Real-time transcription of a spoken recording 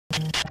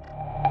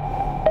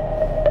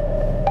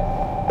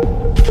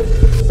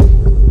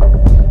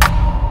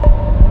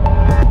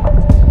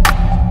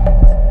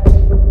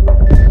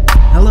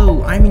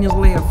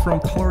from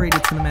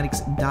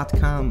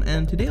toleratedcinematics.com,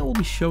 and today I will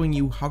be showing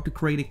you how to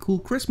create a cool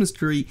Christmas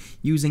tree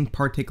using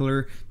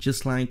Particular,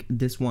 just like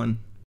this one.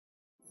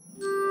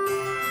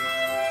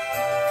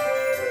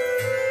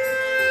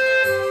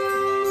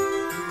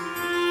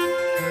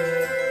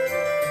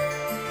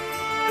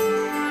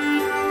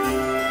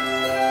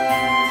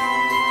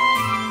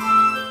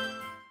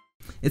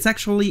 It's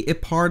actually a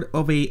part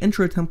of a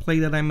intro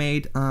template that I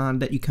made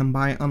that you can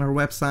buy on our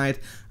website,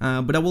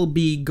 but I will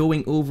be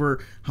going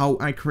over how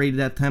I created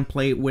that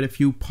template with a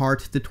few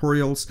part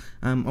tutorials.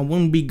 I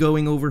won't be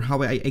going over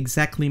how I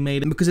exactly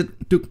made it because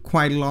it took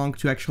quite long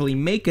to actually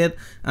make it,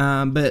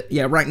 but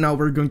yeah, right now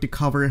we're going to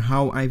cover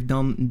how I've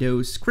done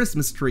those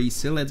Christmas trees,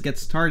 so let's get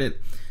started.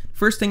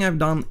 First thing I've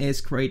done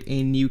is create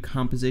a new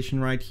composition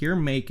right here,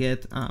 make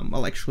it,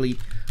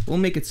 we'll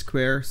make it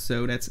square,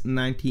 so that's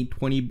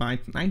 1920 by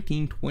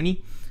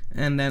 1920,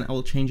 and then I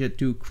will change it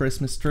to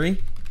Christmas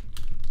tree.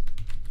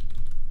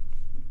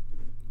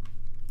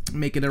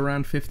 Make it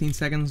around 15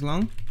 seconds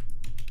long,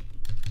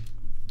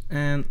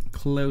 and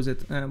close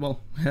it,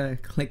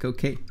 click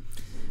OK.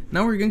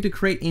 Now we're going to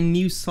create a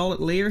new solid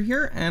layer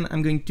here, and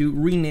I'm going to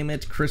rename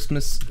it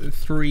Christmas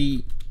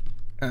tree,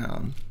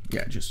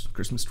 just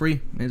Christmas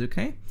tree is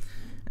okay.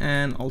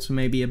 And also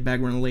maybe a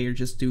background layer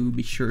just to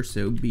be sure,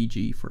 so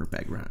BG for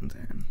background.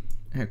 And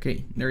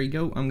okay, there you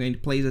go. I'm going to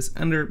place this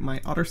under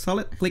my other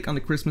solid. Click on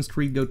the Christmas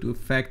tree, go to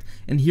effect,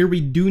 and here we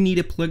do need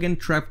a plugin,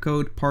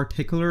 Trapcode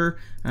Particular,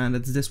 and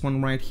that's this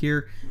one right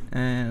here.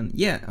 And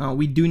yeah,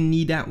 we do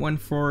need that one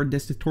for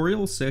this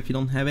tutorial, so if you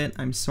don't have it,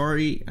 I'm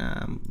sorry,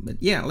 but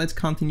yeah, let's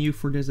continue.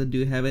 For this I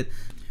do have it.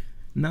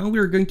 Now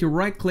we're going to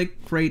right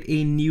click, create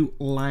a new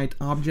light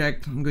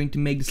object. I'm going to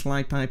make this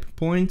light type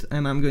point,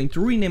 and I'm going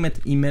to rename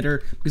it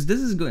emitter because this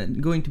is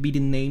going to be the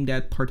name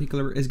that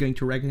Particular is going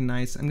to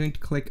recognize. I'm going to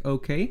click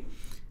OK,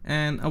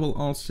 and I will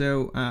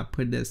also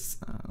put this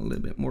a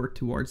little bit more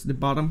towards the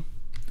bottom,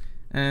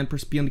 and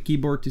press P on the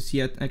keyboard to see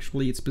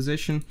its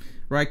position.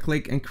 Right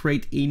click and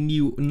create a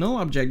new null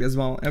object as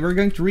well, and we're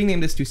going to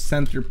rename this to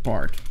center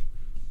part.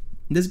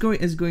 This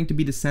is going to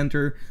be the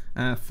center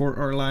for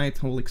our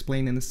light. I will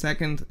explain in a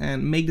second.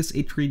 And make this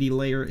a 3D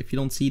layer. If you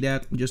don't see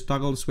that, just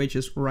toggle the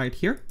switches right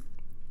here.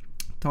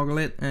 Toggle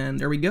it,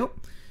 and there we go.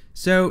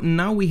 So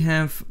now we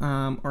have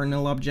our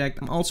null object.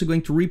 I'm also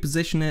going to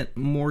reposition it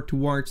more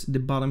towards the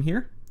bottom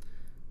here.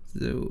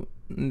 So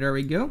there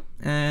we go.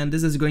 And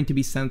this is going to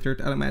be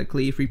centered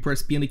automatically. If we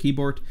press P on the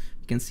keyboard,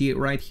 you can see it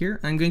right here.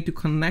 I'm going to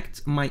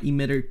connect my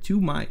emitter to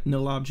my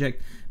null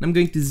object, and I'm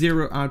going to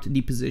zero out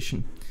the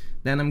position.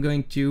 Then I'm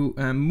going to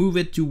move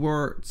it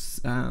towards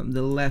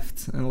the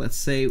left, and let's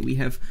say we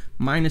have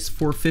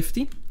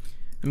 -450.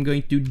 I'm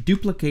going to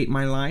duplicate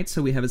my light,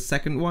 so we have a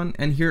second one,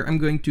 and here I'm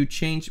going to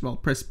change,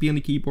 press P on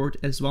the keyboard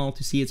as well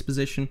to see its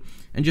position,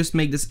 and just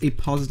make this a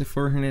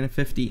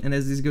 +450, and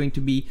this is going to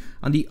be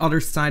on the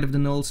other side of the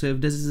null, so if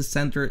this is the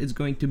center, it's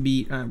going to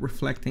be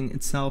reflecting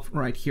itself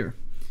right here.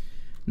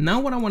 Now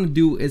what I want to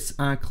do is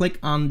click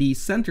on the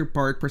center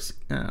part, press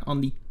on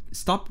the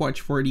stopwatch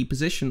for the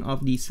position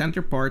of the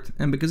center part,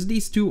 and because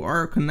these two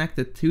are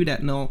connected to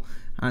that null,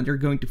 they're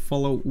going to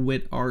follow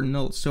with our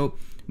null. So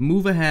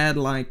move ahead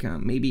like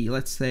maybe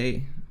let's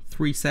say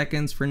 3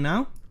 seconds for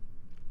now.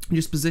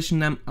 Just position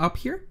them up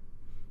here,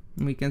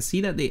 and we can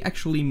see that they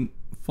actually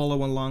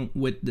follow along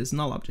with this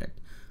null object.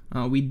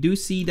 We do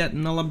see that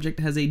null object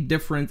has a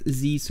different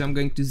Z, so I'm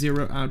going to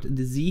zero out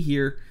the Z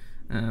here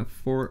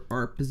for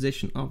our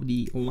position of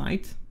the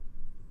light.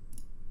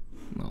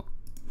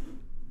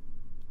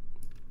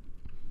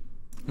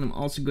 And I'm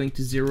also going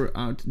to zero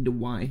out the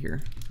Y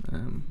here.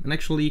 And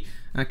actually,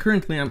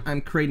 currently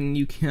I'm creating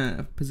new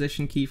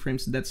position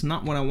keyframes. So that's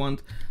not what I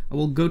want. I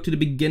will go to the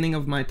beginning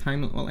of my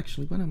timeline. Well,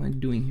 actually, what am I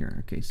doing here?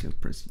 Okay, so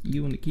press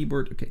U on the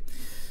keyboard. Okay,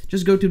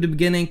 just go to the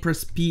beginning,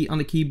 press P on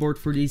the keyboard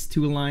for these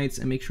two lights,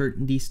 and make sure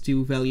these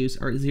two values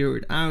are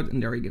zeroed out.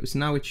 And there we go. So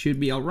now it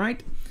should be all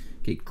right.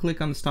 Okay, click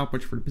on the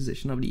stopwatch for the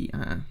position of the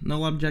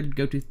null object,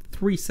 go to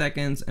 3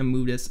 seconds and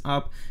move this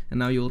up, and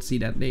now you'll see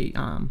that they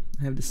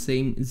have the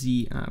same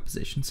Z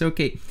position. So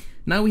okay,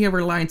 now we have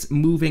our lights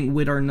moving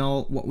with our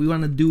null. What we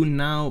want to do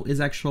now is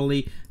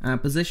actually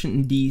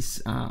position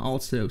these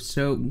also.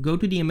 So go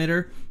to the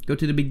emitter, go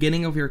to the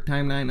beginning of your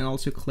timeline, and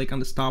also click on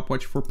the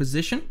stopwatch for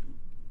position.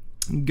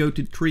 Go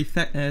to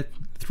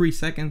 3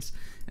 seconds,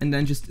 and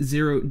then just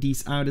zero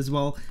these out as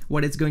well.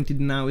 What it's going to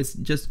do now is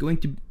just going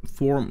to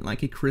form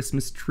like a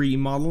Christmas tree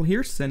model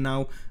here. So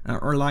now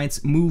our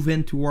lights move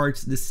in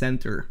towards the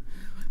center.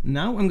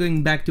 Now I'm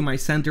going back to my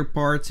center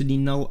part, to the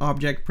null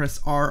object, press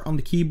R on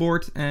the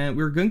keyboard, and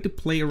we're going to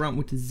play around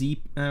with the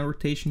Z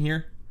rotation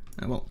here.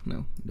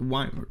 The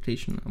Y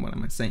rotation, what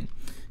am I saying?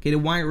 Okay, the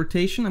Y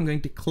rotation, I'm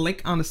going to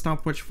click on the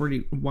stopwatch for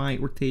the Y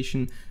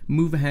rotation,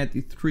 move ahead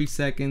to 3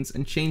 seconds,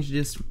 and change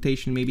this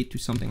rotation maybe to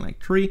something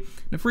like 3.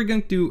 And if we're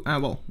going to,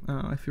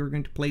 if you're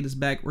going to play this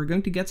back, we're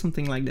going to get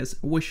something like this,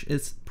 which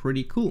is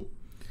pretty cool.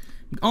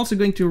 I'm also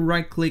going to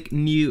right click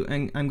new,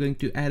 and I'm going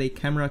to add a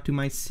camera to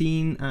my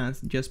scene.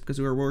 Just because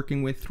we're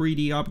working with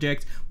 3D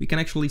objects, we can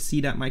actually see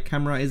that my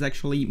camera is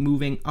actually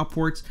moving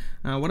upwards.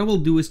 What I will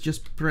do is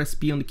just press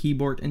P on the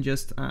keyboard and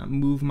just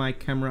move my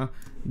camera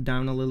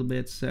down a little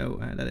bit so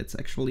that it's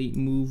actually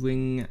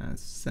moving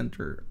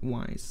center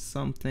wise.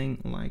 Something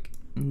like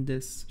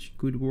this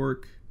could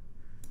work.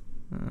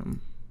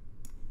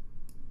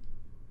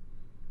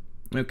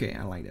 Okay,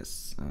 I like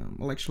this.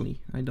 Well,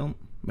 actually, I don't,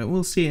 but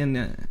we'll see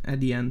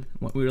at the end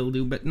what we'll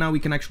do. But now we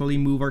can actually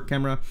move our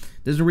camera.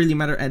 Doesn't really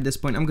matter at this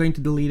point. I'm going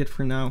to delete it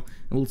for now,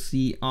 and we'll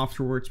see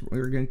afterwards what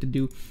we're going to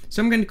do.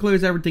 So I'm going to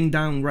close everything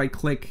down, right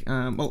click,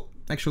 well,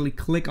 actually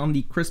click on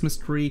the Christmas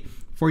tree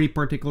for the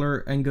particular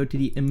and go to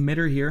the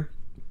emitter here.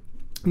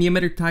 The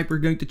emitter type, we're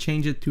going to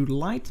change it to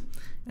light,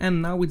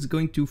 and now it's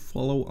going to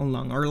follow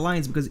along our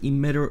lines because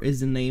emitter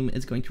is the name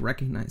it's going to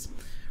recognize.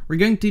 We're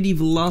going to the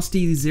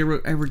velocity,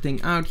 zero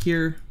everything out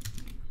here,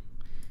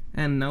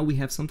 and now we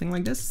have something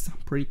like this.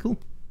 Pretty cool.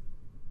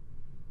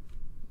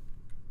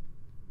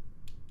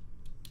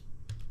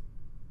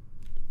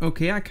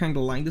 Okay, I kind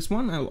of like this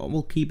one. I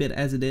will keep it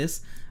as it is.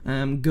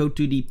 Go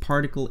to the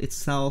particle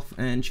itself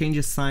and change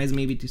the size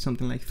maybe to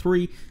something like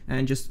 3,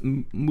 and just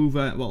move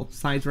well,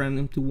 size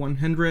random to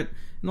 100,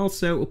 and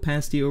also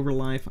opacity over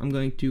life. I'm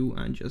going to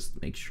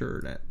just make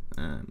sure that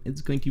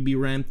it's going to be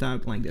ramped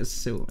out like this,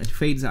 so it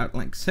fades out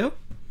like so.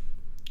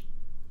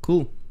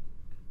 Cool.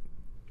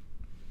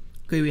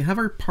 Okay, we have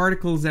our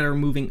particles that are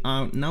moving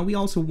out. Now we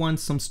also want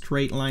some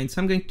straight lines.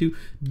 So I'm going to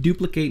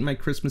duplicate my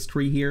Christmas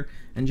tree here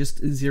and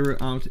just zero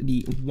out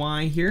the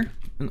Y here,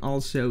 and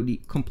also the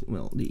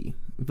the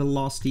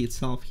velocity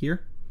itself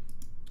here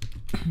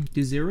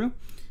to 0.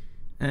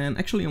 And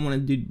actually I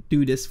want to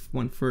do this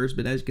one first,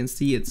 but as you can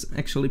see, it's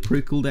actually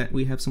pretty cool that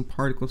we have some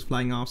particles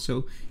flying off.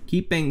 So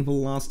keeping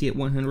velocity at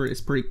 100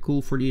 is pretty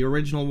cool for the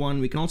original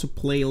one. We can also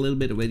play a little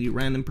bit with the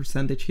random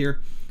percentage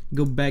here.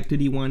 Go back to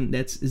the one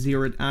that's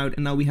zeroed out,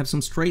 and now we have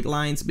some straight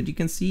lines, but you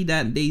can see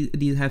that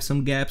these have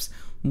some gaps,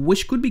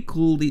 which could be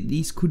cool.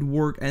 These could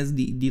work as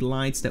the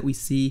lights that we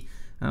see,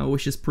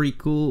 which is pretty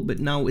cool. But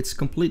now it's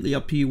completely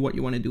up to you what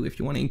you want to do. If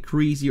you want to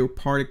increase your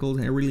particles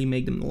and really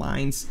make them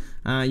lines,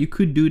 you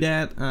could do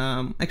that.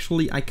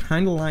 Actually, I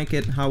kind of like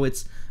it how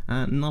it's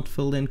not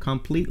filled in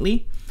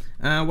completely.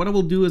 What I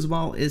will do as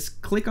well is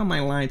click on my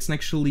lights and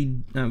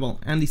actually, well,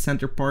 and the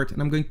center part, and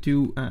I'm going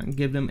to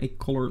give them a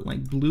color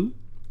like blue.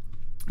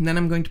 And then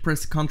I'm going to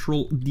press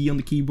Ctrl D on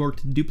the keyboard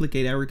to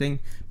duplicate everything,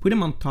 put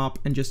them on top,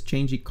 and just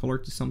change the color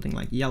to something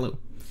like yellow.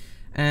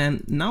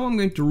 And now I'm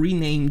going to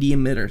rename the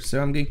emitter.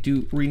 So I'm going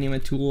to rename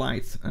it to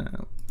light,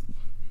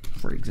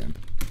 for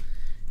example.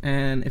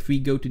 And if we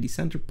go to the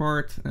center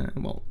part,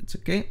 well, it's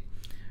okay.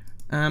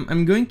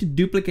 I'm going to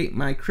duplicate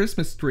my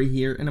Christmas tree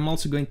here, and I'm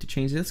also going to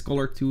change this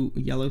color to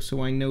yellow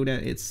so I know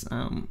that it's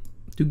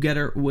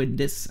together with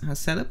this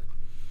setup.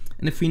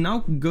 And if we now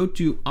go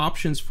to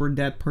options for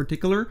that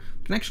particular,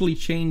 we can actually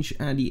change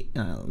the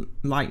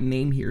light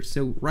name here.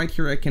 So right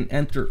here I can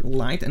enter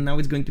light, and now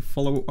it's going to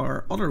follow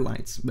our other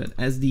lights. But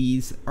as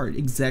these are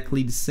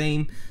exactly the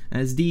same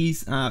as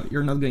these,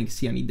 you're not going to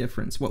see any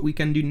difference. What we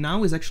can do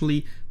now is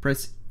actually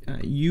press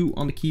U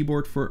on the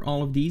keyboard for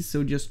all of these.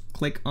 So just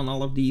click on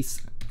all of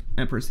these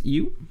and press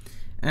U.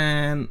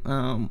 And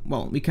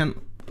well, we can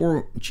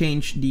or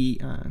change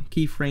the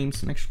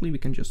keyframes, and actually we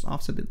can just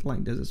offset it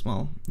like this as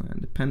well,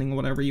 depending on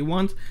whatever you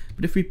want.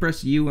 But if we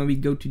press U and we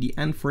go to the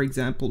end, for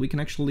example, we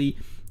can actually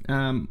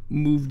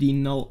move the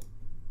null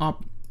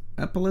up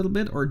a little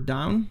bit or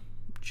down.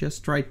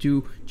 Just try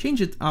to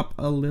change it up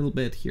a little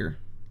bit here.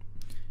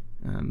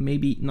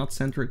 Maybe not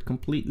center it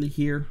completely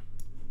here.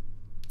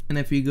 And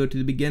if we go to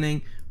the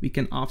beginning, we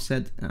can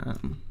offset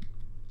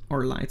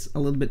our lights a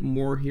little bit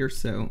more here.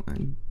 So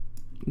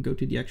go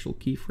to the actual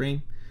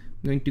keyframe.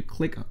 I'm going to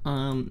click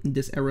on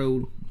this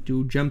arrow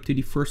to jump to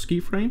the first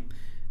keyframe,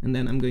 and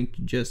then I'm going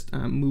to just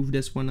move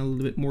this one a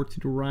little bit more to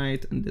the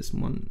right and this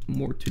one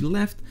more to the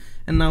left.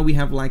 And now we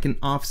have like an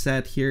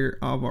offset here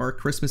of our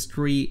Christmas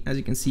tree, as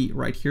you can see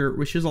right here,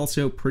 which is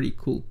also pretty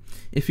cool.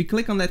 If you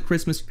click on that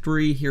Christmas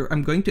tree here,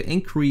 I'm going to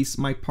increase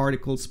my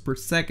particles per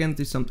second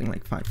to something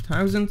like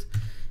 5,000.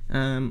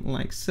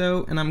 Like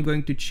so, and I'm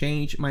going to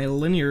change my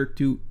linear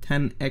to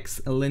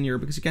 10x linear,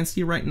 because you can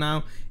see right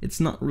now it's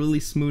not really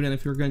smooth, and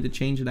if you're going to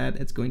change that,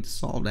 it's going to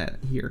solve that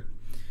here.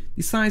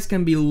 The size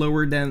can be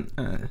lower than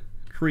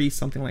 3,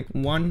 something like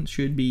 1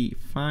 should be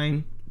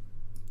fine.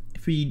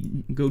 If we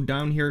go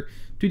down here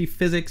to the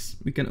physics,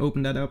 we can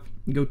open that up,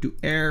 go to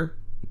air,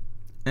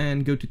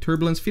 and go to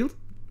turbulence field.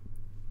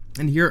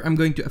 And here I'm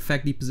going to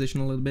affect the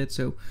position a little bit,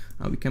 so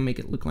we can make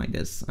it look like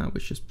this,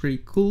 which is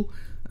pretty cool.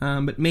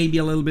 But maybe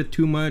a little bit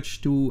too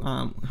much.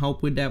 To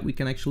help with that, we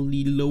can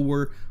actually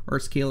lower our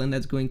scale, and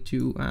that's going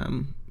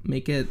to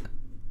make it,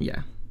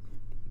 yeah,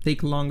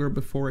 take longer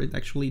before it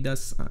actually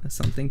does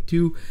something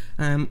to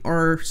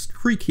our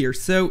streak here.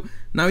 So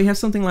now we have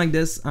something like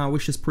this,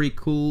 which is pretty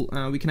cool.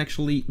 We can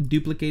actually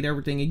duplicate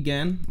everything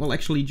again. Well,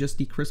 actually just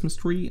the Christmas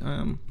tree,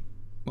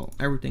 well,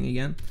 everything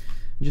again.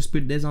 Just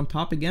put this on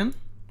top again,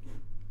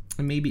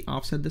 and maybe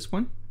offset this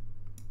one.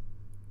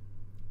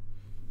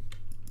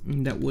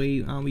 And that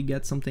way we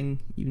get something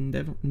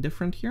even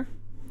different here.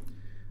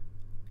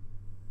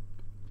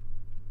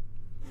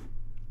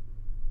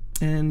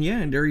 And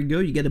yeah, there you go,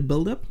 you get a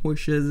build-up,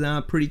 which is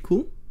pretty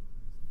cool.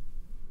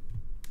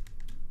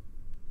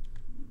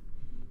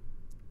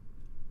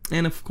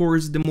 And of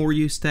course, the more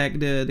you stack,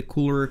 the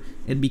cooler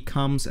it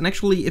becomes. And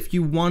actually, if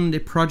you want the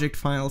project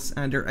files,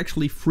 they're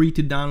actually free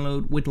to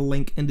download with a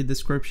link in the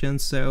description.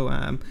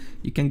 So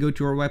you can go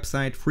to our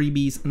website,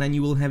 freebies, and then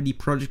you will have the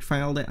project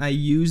file that I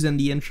use in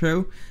the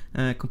intro,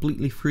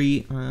 completely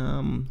free.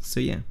 So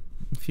yeah,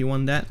 if you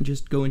want that,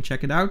 just go and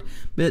check it out.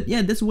 But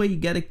yeah, this way you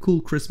get a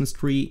cool Christmas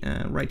tree.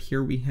 Right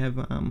here we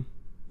have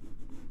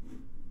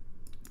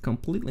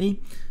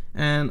completely.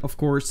 And of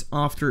course,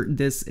 after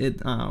this,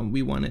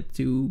 we wanted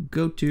to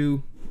go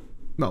to,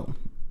 well,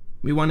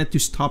 we wanted to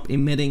stop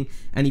emitting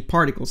any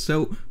particles.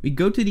 So we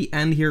go to the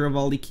end here of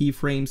all the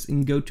keyframes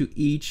and go to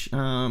each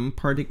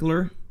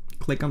particular,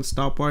 click on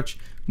stopwatch,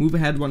 move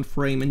ahead 1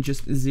 frame and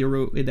just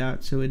zero it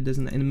out so it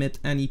doesn't emit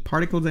any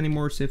particles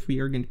anymore. So if we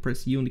are going to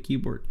press U on the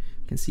keyboard,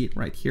 you can see it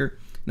right here.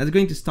 That's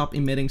going to stop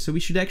emitting. So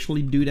we should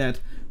actually do that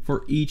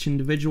for each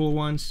individual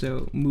one.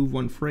 So move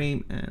 1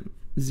 frame and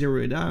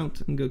zero it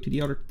out and go to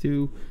the other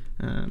 2.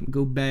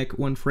 Go back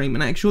 1 frame,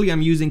 and actually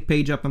I'm using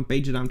page up and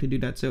page down to do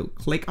that. So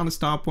click on the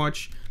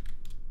stopwatch,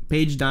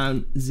 page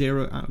down,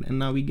 zero out, and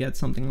now we get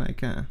something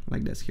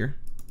like this here.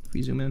 If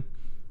we zoom in,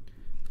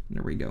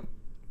 there we go.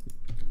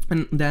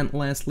 And then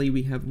lastly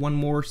we have one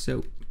more,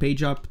 so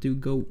page up to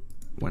go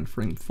 1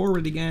 frame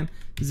forward again,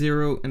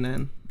 0, and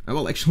then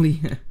well, actually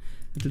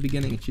at the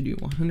beginning it should be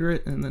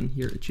 100, and then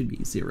here it should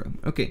be 0.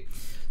 Okay,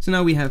 so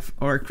now we have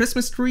our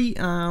Christmas tree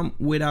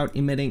without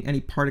emitting any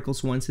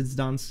particles once it's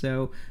done.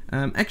 So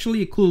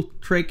actually a cool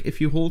trick,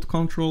 if you hold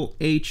Control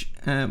H,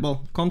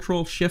 well,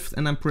 Control Shift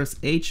and then press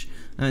H,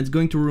 it's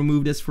going to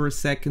remove this for a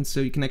second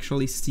so you can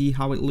actually see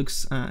how it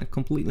looks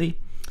completely.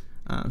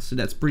 So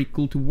that's pretty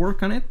cool to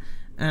work on it.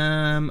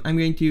 I'm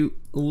going to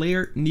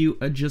layer, new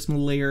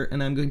adjustment layer,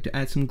 and I'm going to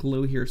add some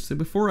glow here. So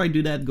before I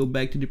do that, go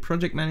back to the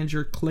project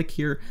manager, click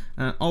here,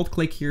 alt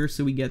click here,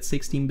 so we get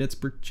 16 bits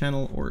per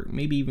channel, or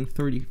maybe even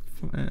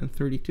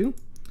 32.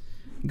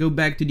 Go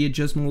back to the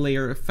adjustment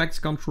layer, effects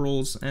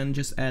controls, and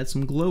just add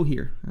some glow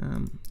here.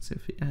 So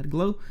if we add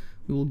glow,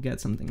 we will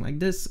get something like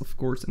this. Of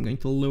course, I'm going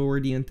to lower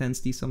the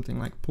intensity, something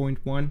like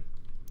 0.1,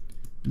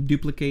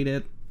 duplicate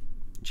it,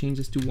 change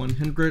this to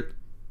 100,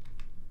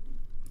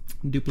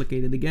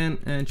 duplicate it again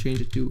and change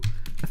it to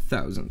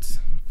 1000,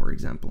 for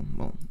example.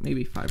 Well,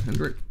 maybe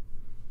 500,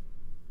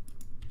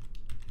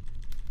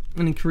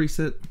 and increase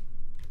it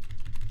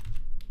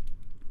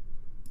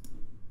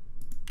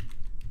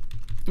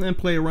and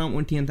play around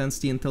with the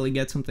intensity until you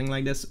get something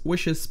like this,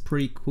 which is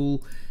pretty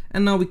cool.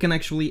 And now we can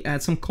actually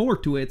add some color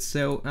to it.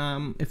 So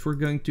if we're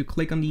going to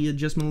click on the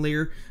adjustment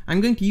layer,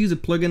 I'm going to use a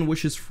plugin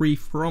which is free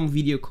from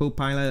Video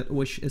Copilot,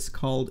 which is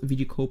called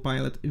Video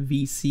Copilot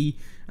VC.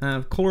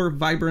 Color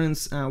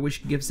Vibrance,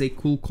 which gives a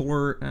cool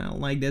color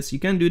like this. You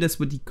can do this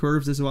with the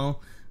curves as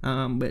well.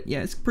 But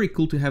yeah, it's pretty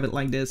cool to have it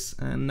like this.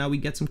 And now we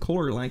get some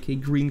color like a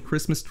green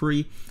Christmas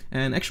tree.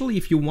 And actually,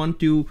 if you want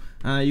to,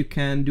 you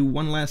can do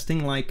one last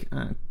thing, like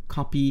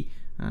copy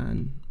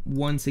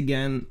once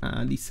again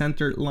the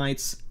center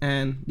lights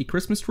and the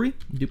Christmas tree,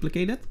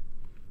 duplicate it,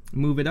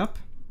 move it up,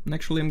 and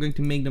actually I'm going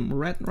to make them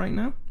red right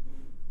now,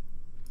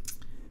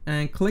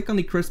 and click on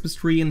the Christmas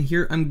tree. And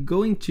here I'm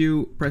going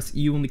to press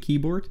U on the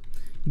keyboard,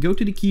 go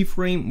to the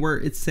keyframe where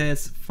it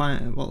says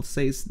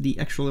says the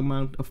actual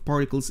amount of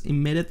particles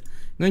emitted.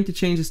 I'm going to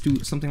change this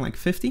to something like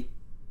 50,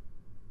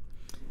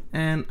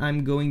 and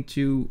I'm going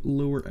to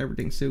lower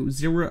everything, so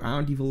zero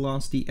out the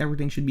velocity,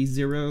 everything should be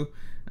 0.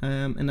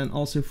 And then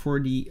also for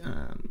the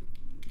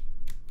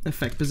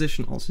effect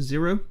position, also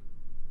 0.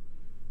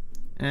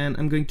 And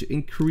I'm going to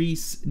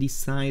increase the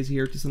size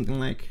here to something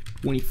like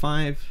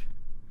 25.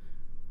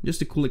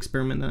 Just a cool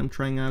experiment that I'm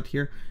trying out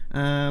here.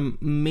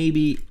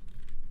 Maybe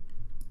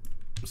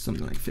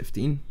something like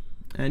 15.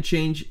 And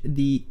change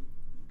the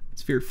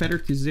sphere feather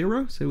to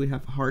 0, so we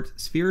have hard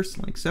spheres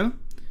like so.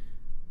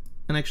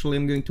 And actually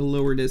I'm going to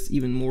lower this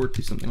even more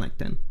to something like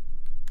 10.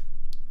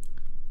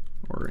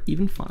 Or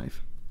even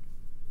 5.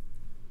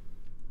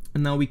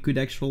 And now we could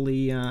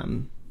actually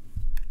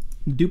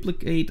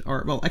duplicate,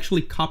 or well,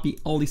 actually copy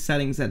all the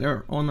settings that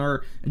are on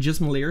our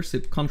adjustment layer.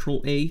 So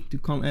Control A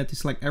to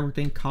select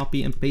everything,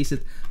 copy and paste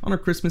it on our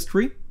Christmas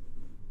tree.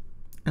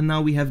 And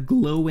now we have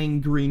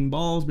glowing green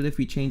balls. But if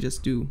we change this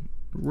to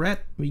red,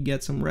 we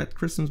get some red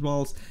Christmas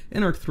balls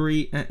in our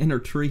tree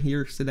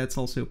here. So that's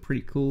also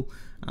pretty cool.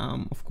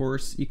 Of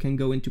course, you can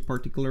go into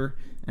particular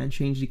and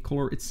change the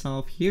color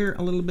itself here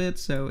a little bit,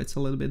 so it's a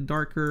little bit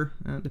darker,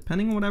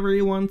 depending on whatever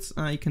you want.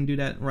 You can do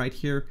that right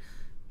here.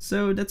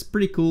 So that's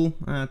pretty cool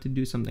to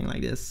do something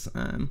like this.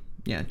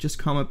 Yeah, just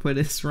come up with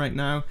this right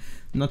now.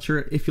 I'm not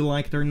sure if you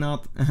like it or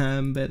not,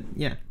 but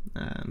yeah,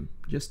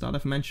 just thought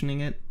of mentioning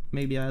it.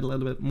 Maybe add a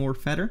little bit more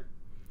feather.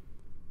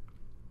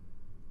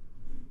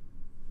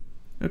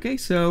 Okay,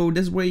 so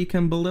this way you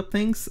can build up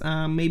things.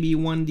 Maybe you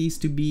want these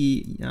to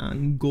be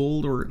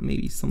gold or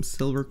maybe some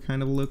silver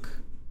kind of look.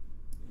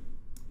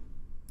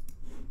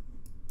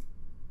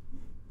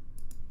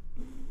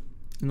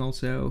 And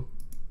also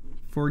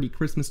for the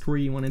Christmas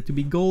tree, you want it to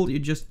be gold, you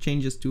just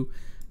change this to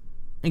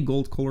a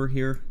gold color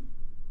here.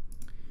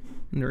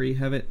 And there you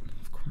have it.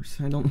 Of course,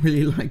 I don't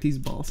really like these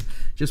balls.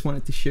 Just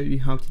wanted to show you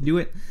how to do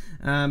it.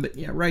 But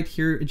yeah, right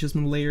here,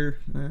 adjustment layer,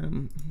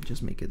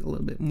 just make it a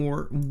little bit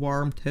more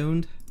warm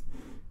toned.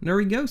 And there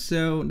we go.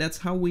 So that's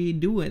how we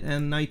do it.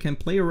 And now you can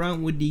play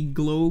around with the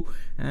glow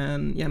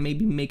and yeah,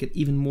 maybe make it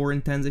even more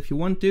intense if you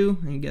want to,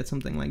 and you get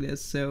something like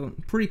this. So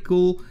pretty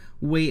cool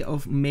way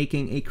of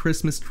making a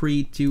Christmas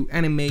tree to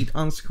animate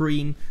on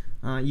screen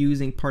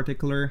using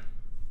Particular.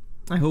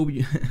 I hope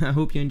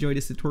you enjoyed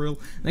this tutorial.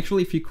 And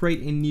actually, if you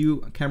create a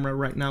new camera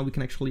right now, we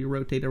can actually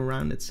rotate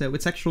around it. So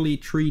it's actually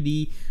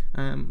 3D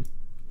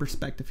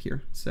perspective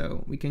here.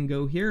 So we can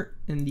go here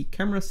in the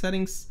camera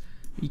settings.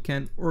 You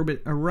can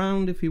orbit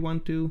around if you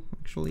want to.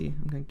 Actually,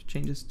 I'm going to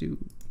change this to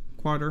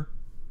quarter.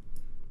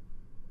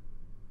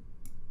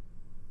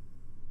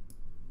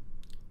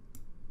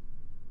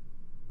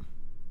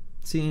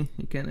 See,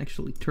 you can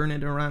actually turn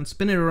it around,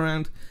 spin it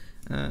around.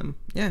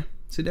 Yeah,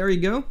 so there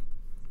you go.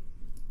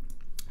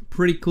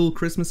 Pretty cool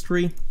Christmas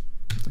tree.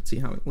 Let's see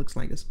how it looks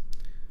like this.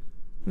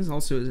 This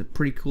also is a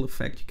pretty cool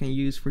effect you can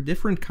use for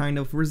different kind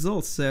of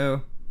results.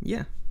 So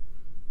yeah,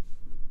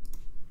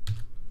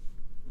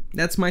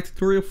 that's my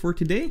tutorial for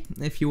today.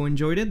 If you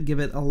enjoyed it, give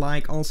it a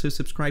like. Also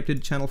subscribe to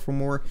the channel for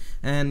more.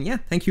 And yeah,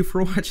 thank you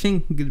for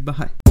watching.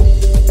 Goodbye.